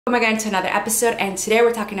Welcome again to another episode, and today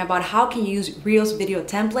we're talking about how can you use Reels video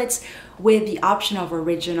templates with the option of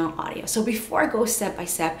original audio. So before I go step by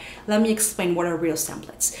step, let me explain what are Reels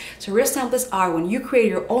templates. So Reels templates are when you create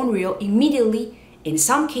your own reel, immediately, in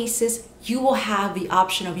some cases, you will have the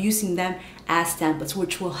option of using them as templates,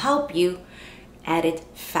 which will help you edit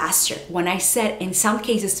faster. When I said in some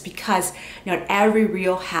cases, because not every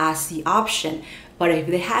reel has the option, but if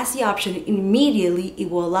it has the option, immediately it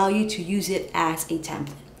will allow you to use it as a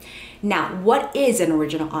template. Now, what is an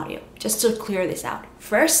original audio? Just to clear this out.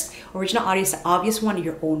 First, original audio is the obvious one.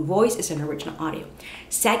 Your own voice is an original audio.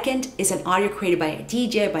 Second is an audio created by a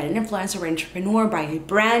DJ, by an influencer, or entrepreneur, by a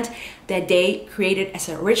brand that they created as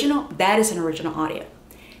an original. That is an original audio.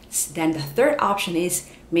 Then the third option is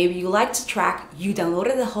maybe you like to track, you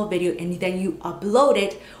downloaded the whole video, and then you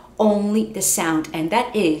uploaded only the sound, and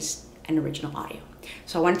that is an original audio.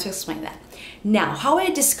 So I wanted to explain that. Now, how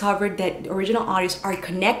I discovered that original audios are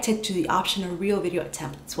connected to the option of Reel video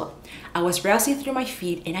templates. Well, I was browsing through my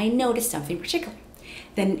feed and I noticed something particular.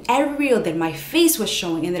 Then every reel that my face was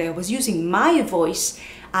showing and that I was using my voice,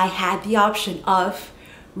 I had the option of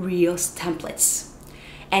Reels templates.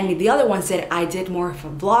 And the other ones that I did more of a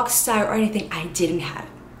vlog style or anything, I didn't have.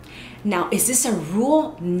 Now, is this a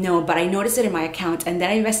rule? No, but I noticed it in my account, and then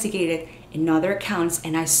I investigated in other accounts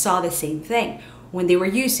and I saw the same thing. When they were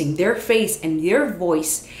using their face and their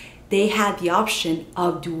voice, they had the option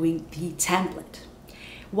of doing the template.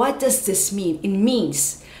 What does this mean? It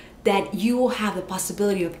means that you will have the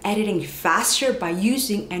possibility of editing faster by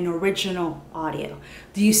using an original audio.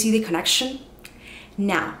 Do you see the connection?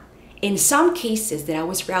 Now, in some cases that I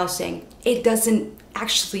was browsing, it doesn't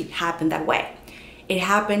actually happen that way. It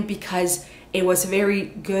happened because it was a very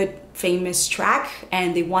good, famous track,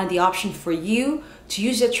 and they want the option for you to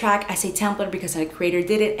use the track as a template because a creator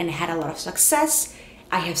did it and it had a lot of success.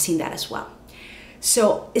 I have seen that as well.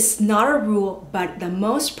 So it's not a rule, but the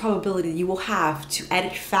most probability you will have to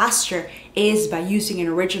edit faster is by using an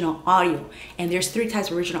original audio. And there's 3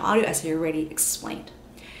 types of original audio, as I already explained.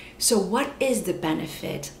 So what is the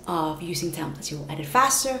benefit of using templates? You will edit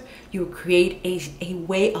faster, you will create a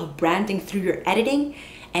way of branding through your editing,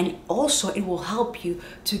 and also it will help you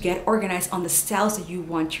to get organized on the styles that you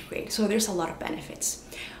want to create. So there's a lot of benefits.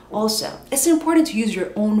 Also, it's important to use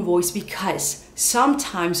your own voice because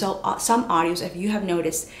sometimes some audios, if you have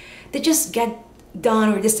noticed, they just get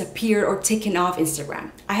done or disappear or taken off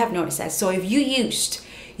Instagram. I have noticed that. So if you used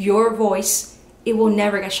your voice, it will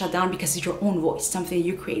never get shut down because it's your own voice, something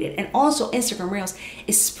you created. And also Instagram Reels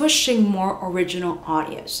is pushing more original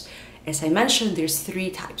audios. As I mentioned, there's 3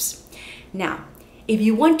 types. Now, if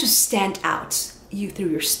you want to stand out through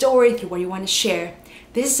your story, through what you want to share,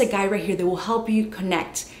 this is a guide right here that will help you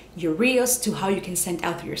connect your Reels to how you can stand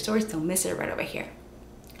out through your stories. Don't miss it right over here.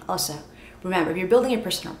 Also, remember, if you're building a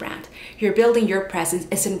personal brand, you're building your presence,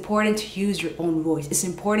 it's important to use your own voice. It's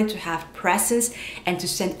important to have presence and to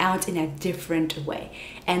stand out in a different way.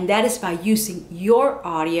 And that is by using your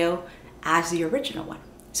audio as the original one.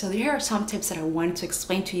 So here are some tips that I wanted to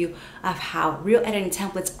explain to you of how reel editing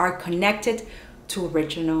templates are connected to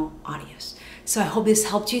original audios. So I hope this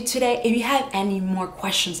helped you today. If you have any more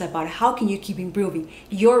questions about how can you keep improving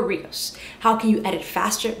your reels, how can you edit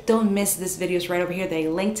faster, don't miss this videos right over here that I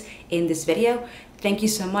linked in this video. Thank you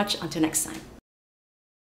so much. Until next time.